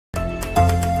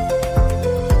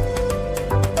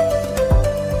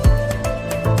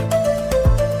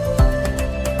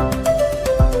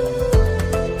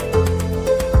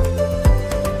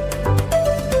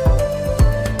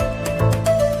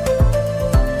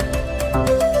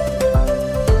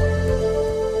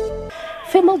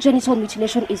Female genital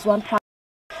mutilation is one practice.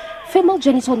 Female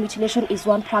genital mutilation is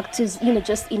one practice,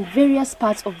 just in various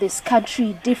parts of this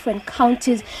country, different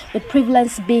counties, with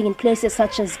prevalence being in places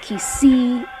such as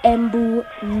Kisii, Embu,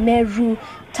 Meru,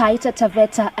 Taita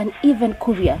Taveta, and even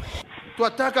Kuria.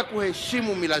 Tunataka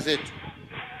kuheshimu mila zetu.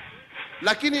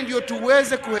 Lakini ndio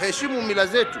tuweze kuheshimu mila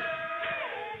zetu,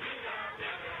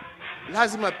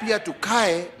 lazima pia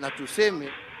tukae na tuseme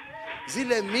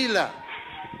zile mila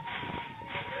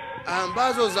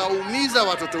ambazo zaumiza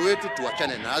watoto wetu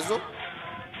tuachane nazo,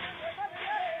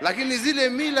 lakini zile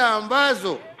mila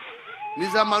ambazo ni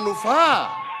za manufaa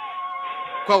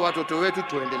kwa watoto wetu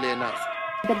tuendelee nazo.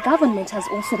 The government has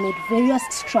also made various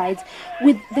strides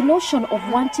with the notion of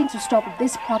wanting to stop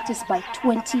this practice by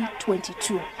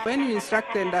 2022. When you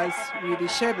instructed us with the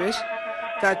Shebesh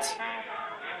that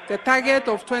the target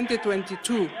of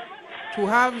 2022 to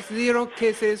have 0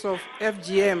 cases of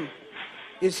FGM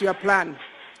is your plan,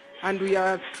 and we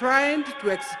are trying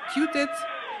to execute it,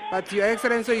 but Your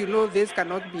Excellency, this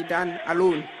cannot be done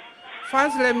alone.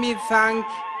 First, let me thank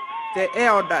the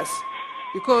elders,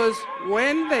 because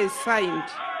when they signed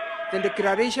the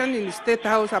declaration in the State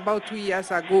House about 2 years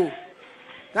ago,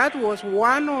 that was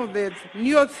one of the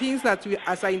new things that we,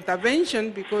 as an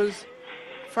intervention, because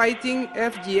fighting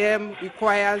FGM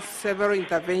requires several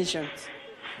interventions.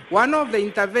 One of the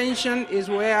interventions is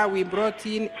where we brought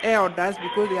in elders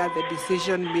because they are the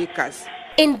decision makers.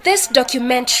 In this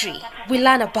documentary, we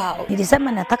learn about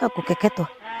nilisema nataka kukeketwa.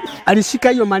 Alishika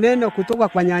hiyo maneno kutoka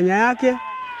kwa nyanya yake,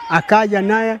 akaja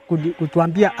naye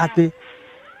kutuambia ati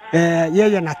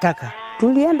yeye nataka.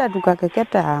 Tulienda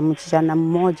tukakeketa msichana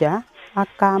mmoja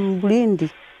akamblindi.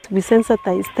 We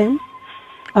sensitized them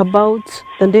about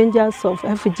the dangers of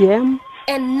FGM.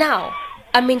 And now,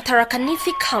 I'm in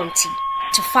Tharaka-Nithi County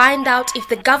to find out if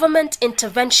the government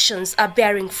interventions are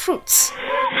bearing fruits.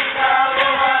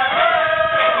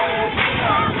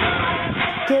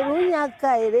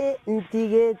 Kaire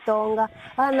ntige tonga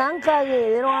ananka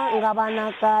gerero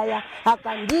ngabana kaya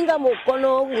akandinga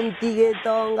mukono ntige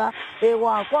tonga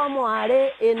ewa kwa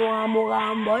mware enwa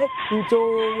mugambo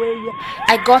ntoweya.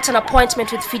 I got an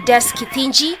appointment with Fides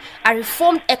Kithinji, a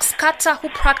reformed ex-cutter who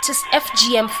practiced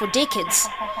FGM for decades.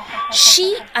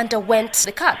 She underwent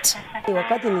the cut.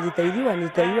 Wakati nilitahiriwa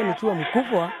nikiwa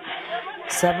mkubwa,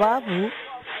 sababu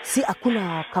si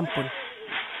hakuna kampuni.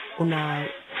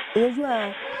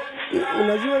 Unajua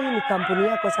hii ni kampuni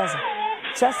yako sasa.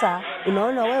 Sasa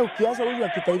unaona wewe ukiacha huyu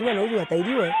akitahiriwa na huyu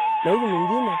atahiriwe na huyu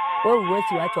mwingine, wewe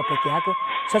huwezi waachwa peke yake.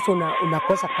 Sasa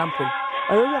unakosa kampuni.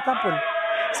 Unajua kampuni.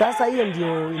 Sasa hiyo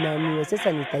ndio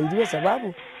inaniwezesha nitahiriwe,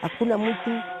 sababu hakuna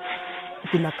mtu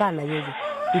tunakaa na yeye.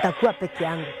 Nitakuwa peke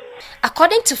yangu.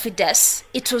 According to Fides,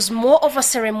 it was more of a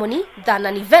ceremony than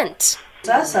an event.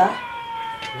 Sasa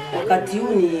wakati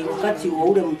huu ni wakati wa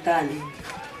ule mtani.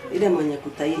 Ile mwenye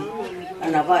kutahiri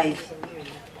anavaa hivi.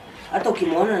 Hata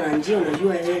ukimwona na njia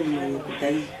unajua yeye ni mwenye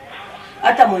kutahiri.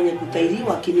 Hata mwenye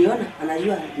kutahiriwa akiniona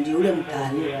anajua ndio ule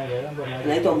mtani.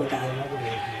 Anaitwa mtani.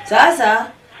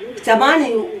 Sasa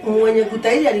zamani mwenye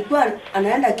kutahiri alikuwa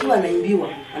anaenda akiwa anaimbiwa.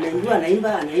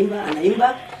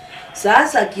 Anaimba.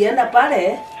 Sasa akienda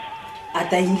pale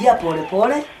ataingia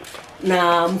pole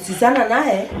na msizana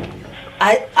naye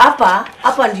hapa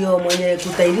ndio mwenye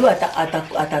kutahiriwa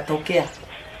atatokea.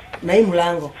 Na hii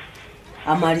mlango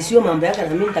amalisio mambo yake na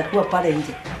mimi nitakuwa pale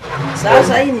nje.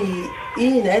 Sasa hii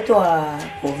inaitwa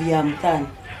kovia mtani.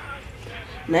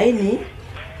 Na hii ni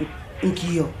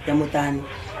nkio ya mtani.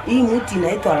 Hii mti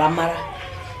inaitwa lamara.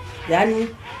 Yaani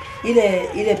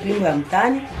ile pimbo ya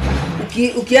mtani.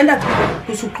 Ukienda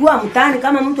kusukua mtani,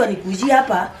 kama mtu anikujia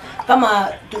hapa, kama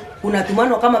kuna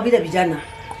tumano kama vile vijana.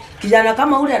 Kijana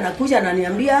kama ule anakuja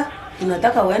ananiambia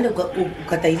tunataka uende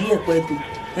ukatairie kwetu.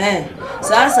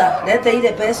 Sasa leta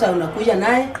ile pesa unakuja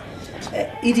naye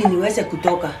ili niweze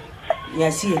kutoka.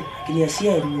 Niasie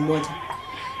 1,000.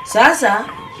 Sasa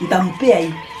nitampea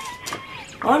hii.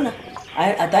 Ona,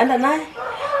 ataenda naye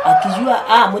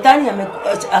akijua mtani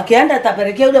akienda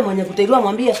atapelekea yule mwenye kutahiriwa,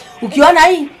 mwambie ukiona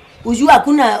hii ujua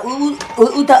hakuna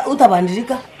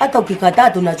utabadilika, hata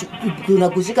ukikataa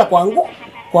tunakushika kwa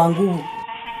nguvu.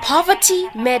 Poverty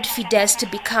made Fides to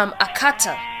become a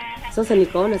cutter. Sasa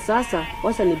nikaona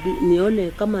wacha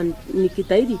nione kama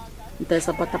nikitahiri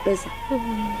nitapata pesa.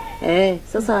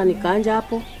 Sasa nikaanja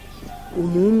hapo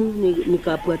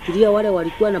nikafuatilia wale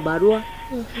walikuwa na barua.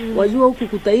 Wajua huku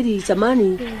kutahiri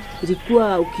zamani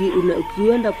ilikuwa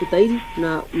ukienda kutahiri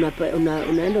na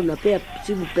unaenda unapea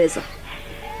sibu pesa.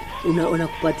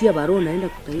 Unakupatia barua unaenda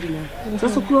kutahiri na.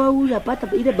 Sasa ukiwa unapata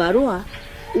ile barua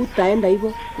utaenda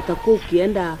hivyo, utakuwa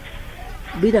ukienda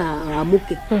bila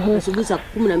amuke. Asubuhi saa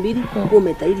 12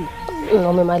 umetahiri.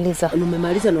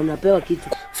 umemaliza na unapewa kitu.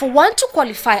 For one to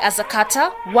qualify as a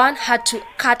cutter, one had to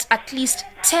cut at least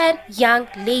 10 young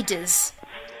ladies.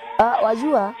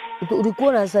 Wajua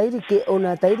ulikuwa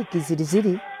unatairi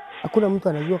kisirisiri, hakuna mtu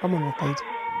anajua kama unatairi.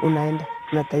 Unaenda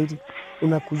unatairi,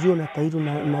 unakujua unatairi,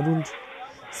 unarudi.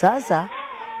 Sasa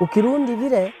ukirundi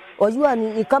vile, wajua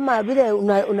ni kama vile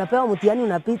unapewa mtihani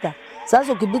unapita.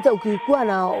 Sasa ukipita, ukikuwa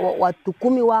na watu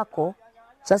 10 wako,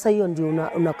 sasa hiyo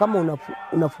ndio kama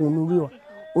unafunuliwa.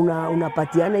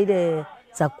 Unapatiana ile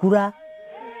sakura,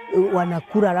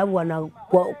 wanakura alafu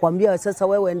wanakuambia sasa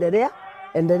wewe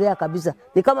endelea kabisa.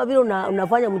 Ni kama vile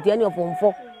unafanya mtihani wa form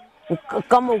 4.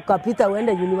 Kama ukapita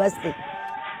uende university.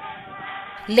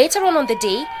 Later on the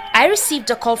day, I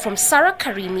received a call from Sarah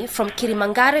Karimi from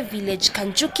Kirimangare village,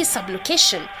 Kanjuki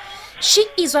sublocation. She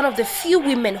is one of the few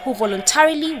women who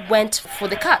voluntarily went for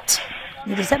the cut.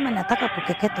 Nilisema nataka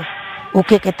kukeketwa.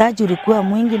 Ukeketaji ulikuwa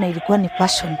mwingi na ilikuwa ni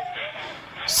passion.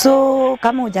 So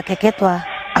kama hujakeketwa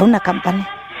hauna kampani.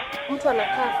 Mtu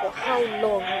anakaa for how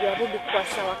long ndio arudi kwa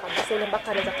sawa kabisa, ile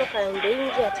mpaka anaweza toka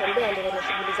nje atembea endelee na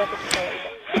shughuli zake kwa kawaida?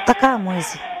 Utakaa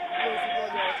mwezi.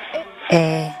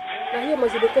 Na hiyo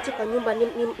mwezi uketi kwa nyumba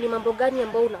ni mambo gani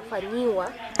ambayo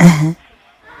unafanyiwa?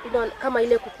 Kama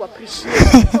ile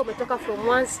kuappreciate umetoka from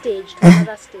one stage to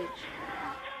another stage.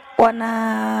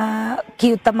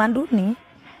 Kiutamaduni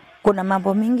kuna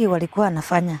mambo mingi walikuwa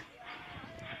wanafanya.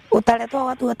 Utaletwa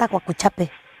watu hata kwa kuchape.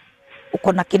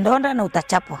 Uko na kidonda na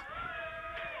utachapwa.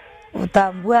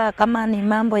 Utaambua kama ni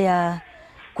mambo ya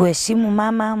kuheshimu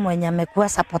mama mwenye amekuwa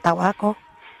supporter wako.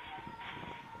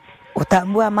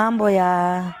 Utaambua mambo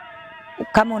ya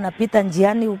kama unapita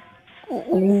njiani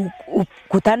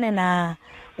ukutane na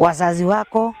wazazi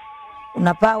wako,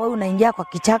 unapaa wewe unaingia kwa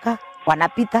kichaka,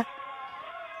 wanapita.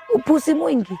 Upusi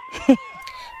mwingi.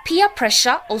 Peer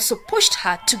pressure also pushed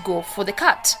her to go for the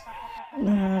cut.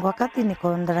 Wakati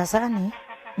niko darasani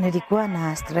nilikuwa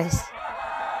na stress.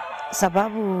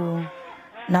 Sababu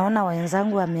naona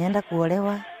wenzangu wameenda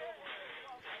kuolewa.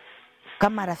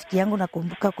 Kama rafiki yangu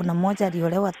nakumbuka kuna mmoja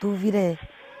aliolewa tu vile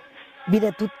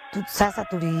tu sasa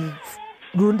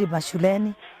tulirudi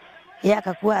mashuleni. Yeye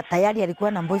akakuwa tayari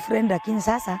alikuwa na boyfriend, lakini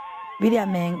sasa vile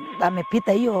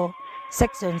amepita hiyo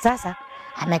section sasa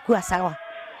amekuwa sawa.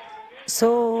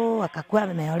 So akakuwa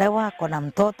ameolewa, kuna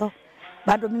mtoto.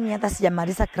 Bado mimi hata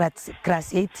sijamaliza class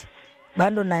 8.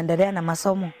 Bado naendelea na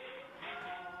masomo.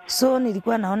 So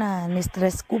nilikuwa naona ni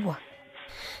stress kubwa.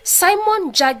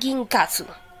 Simon Jaging Kathu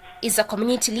is a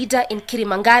community leader in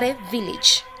Kirimangare village.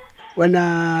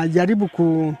 Wanajaribu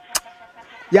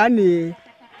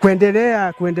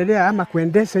kuendelea ama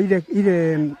kuendesha ile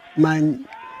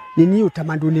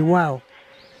utamaduni wao.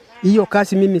 Hiyo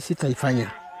kazi mimi sitaifanya.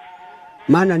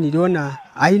 Maana niliona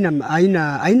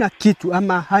haina kitu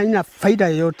ama haina faida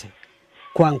yoyote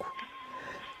kwangu.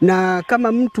 Na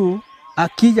kama mtu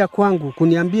akija kwangu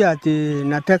kuniambia ati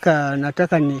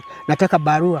nataka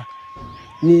barua,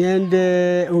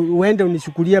 uende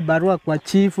unichukulie barua kwa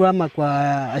chief ama kwa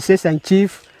assistant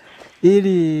chief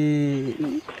ili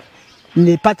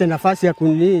nipate nafasi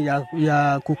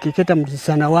ya kukeketa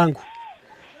msichana wangu.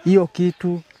 Hiyo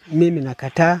kitu mimi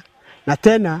nakataa. Na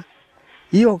tena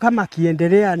hiyo kama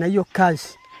kiendelea na hiyo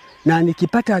kazi na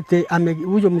nikipata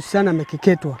huyo msichana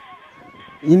amekeketwa,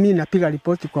 mimi napiga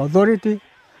ripoti kwa authority,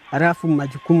 alafu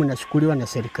majukumu nashukuliwa na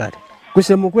serikali.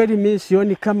 Kusema kweli mimi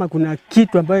sioni kama kuna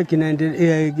kitu ambayo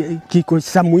kiko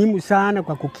muhimu sana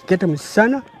kwa kukeketa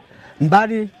msichana,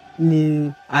 mbali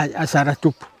ni hasara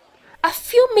tupu. A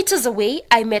few meters away,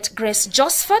 I met Grace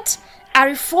Josephat, a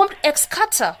reformed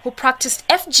ex-cutter who practiced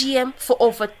FGM for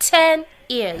over 10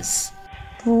 years.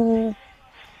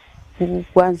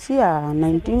 Kuanzia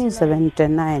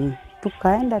 1979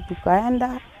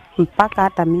 tukaenda mpaka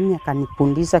hata mimi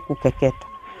akanifundisha kukeketa.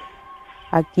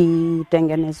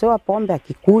 Akitengenezewa pombe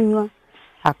akikunywa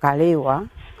akalewa,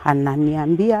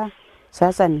 ananiambia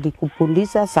sasa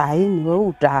nilikufundisha saa hii wewe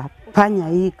utafanya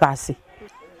hii kazi.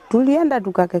 Tulienda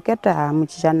tukakeketa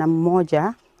msichana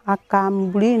mmoja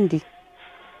akamblindi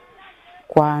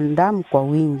kwa damu kwa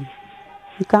wingi.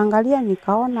 Nikaangalia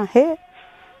nikaona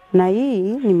na hii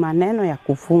ni maneno ya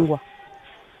kufungwa.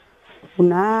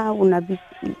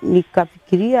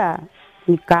 Nikafikiria,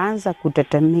 nikaanza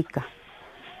kutetemeka.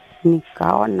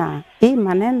 Nikaona hii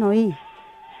maneno hii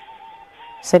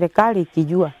serikali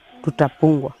ikijua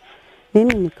tutapungwa.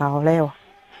 Mimi nikaolewa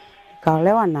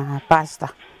na pasta.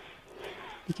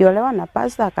 Nikiolewa na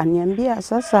pasta akaniambia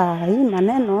sasa hii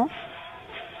maneno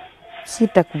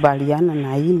sitakubaliana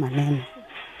na hii maneno.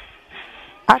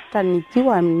 Hata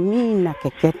nikiwa mimi na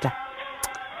keketa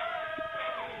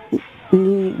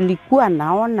nilikuwa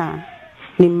naona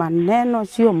ni maneno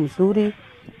sio mzuri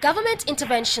Government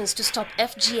interventions to stop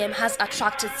FGM has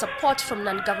attracted support from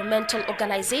non-governmental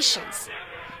organizations.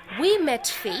 We met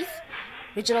Faith,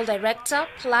 Regional Director,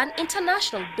 Plan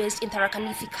International based in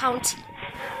Tharaka-Nithi County.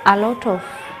 A lot of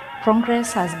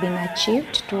progress has been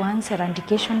achieved towards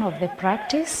eradication of the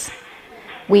practice,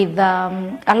 with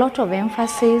a lot of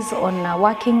emphasis on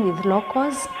working with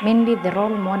locals, mainly the role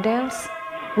models,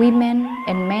 women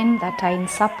and men that are in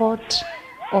support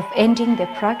of ending the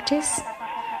practice,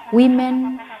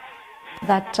 women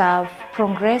that have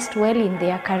progressed well in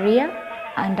their career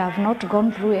and have not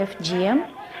gone through FGM,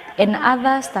 and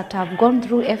others that have gone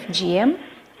through FGM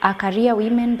are career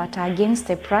women but are against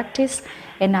the practice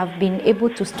and have been able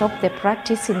to stop the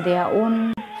practice in their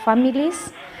own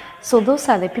families. So those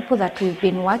are the people that we've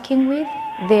been working with.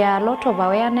 There are a lot of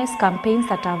awareness campaigns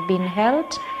that have been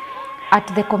held at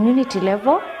the community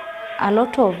level. A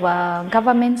lot of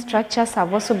government structures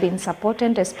have also been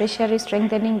supported, especially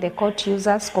strengthening the court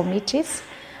users committees,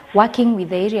 working with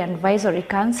the area advisory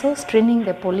councils, training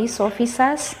the police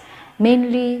officers,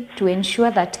 mainly to ensure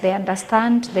that they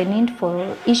understand the need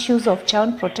for issues of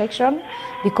child protection,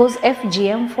 because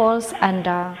FGM falls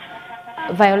under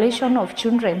violation of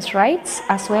children's rights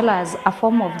as well as a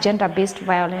form of gender-based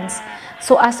violence.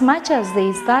 So as much as there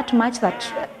is that much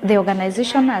that the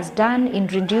organization has done in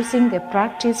reducing the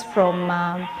practice from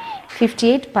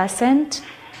 58%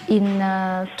 in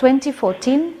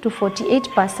 2014 to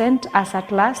 48% as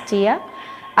at last year,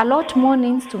 a lot more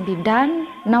needs to be done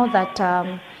now that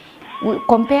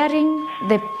comparing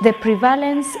the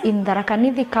prevalence in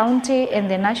Tharaka-Nithi County and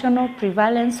the national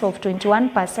prevalence of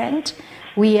 21%,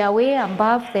 we are way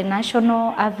above the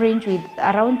national average with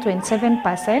around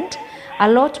 27%. A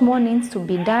lot more needs to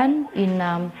be done in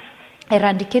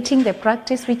eradicating the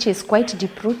practice, which is quite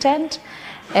deep-rooted.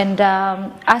 And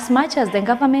as much as the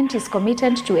government is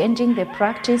committed to ending the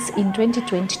practice in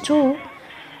 2022,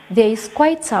 there is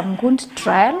quite some good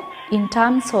trial in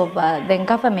terms of the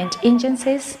government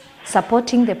agencies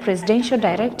supporting the presidential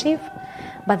directive,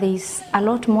 but there is a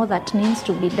lot more that needs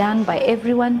to be done by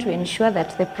everyone to ensure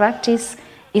that the practice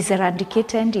is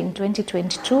eradicated in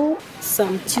 2022.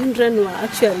 Some children were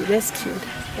actually rescued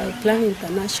by Plan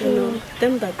International,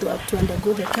 them that were to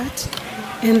undergo the cut,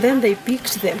 and then they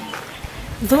picked them.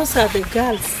 Those are the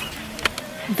girls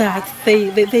that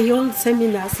they hold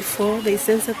seminars for, we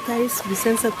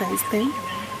sensitize them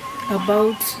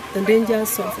about the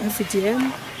dangers of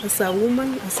FGM as a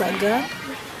woman, as a girl,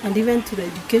 and even to the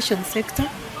education sector.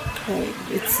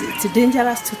 It's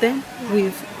dangerous to them.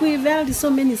 We've held so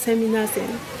many seminars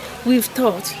and we've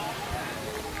taught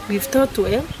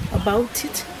well about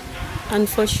it, and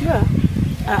for sure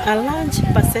a large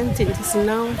percentage is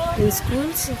now in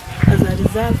schools as a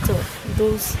result of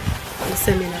those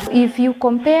seminars. If you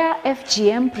compare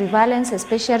FGM prevalence,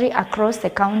 especially across the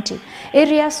county,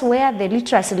 areas where the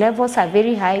literacy levels are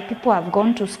very high, people have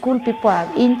gone to school, people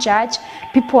are in church,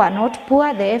 people are not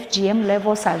poor, the FGM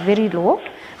levels are very low.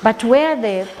 But where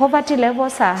the poverty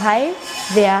levels are high,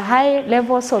 there are high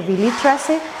levels of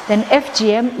illiteracy, then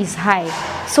FGM is high.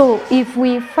 So if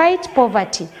we fight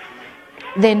poverty,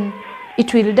 then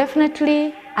it will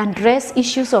definitely address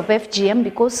issues of FGM,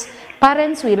 because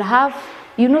parents will have,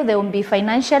 they will be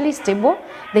financially stable,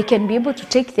 they can be able to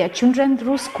take their children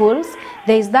through schools.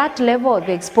 There is that level of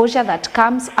exposure that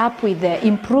comes up with the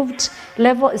improved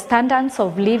level standards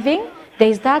of living. There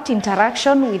is that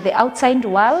interaction with the outside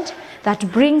world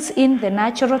that brings in the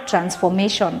natural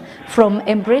transformation from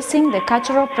embracing the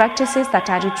cultural practices that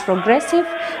are retrogressive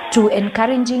to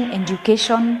encouraging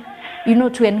education,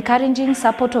 to encouraging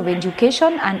support of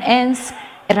education and hence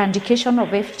eradication of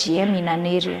FGM in an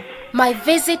area. My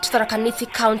visit to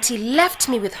Tharaka-Nithi County left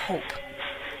me with hope.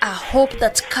 A hope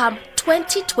that come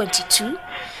 2022,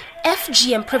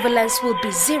 FGM prevalence will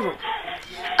be zero.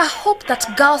 A hope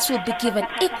that girls will be given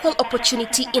equal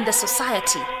opportunity in the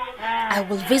society. I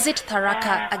will visit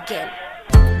Tharaka again.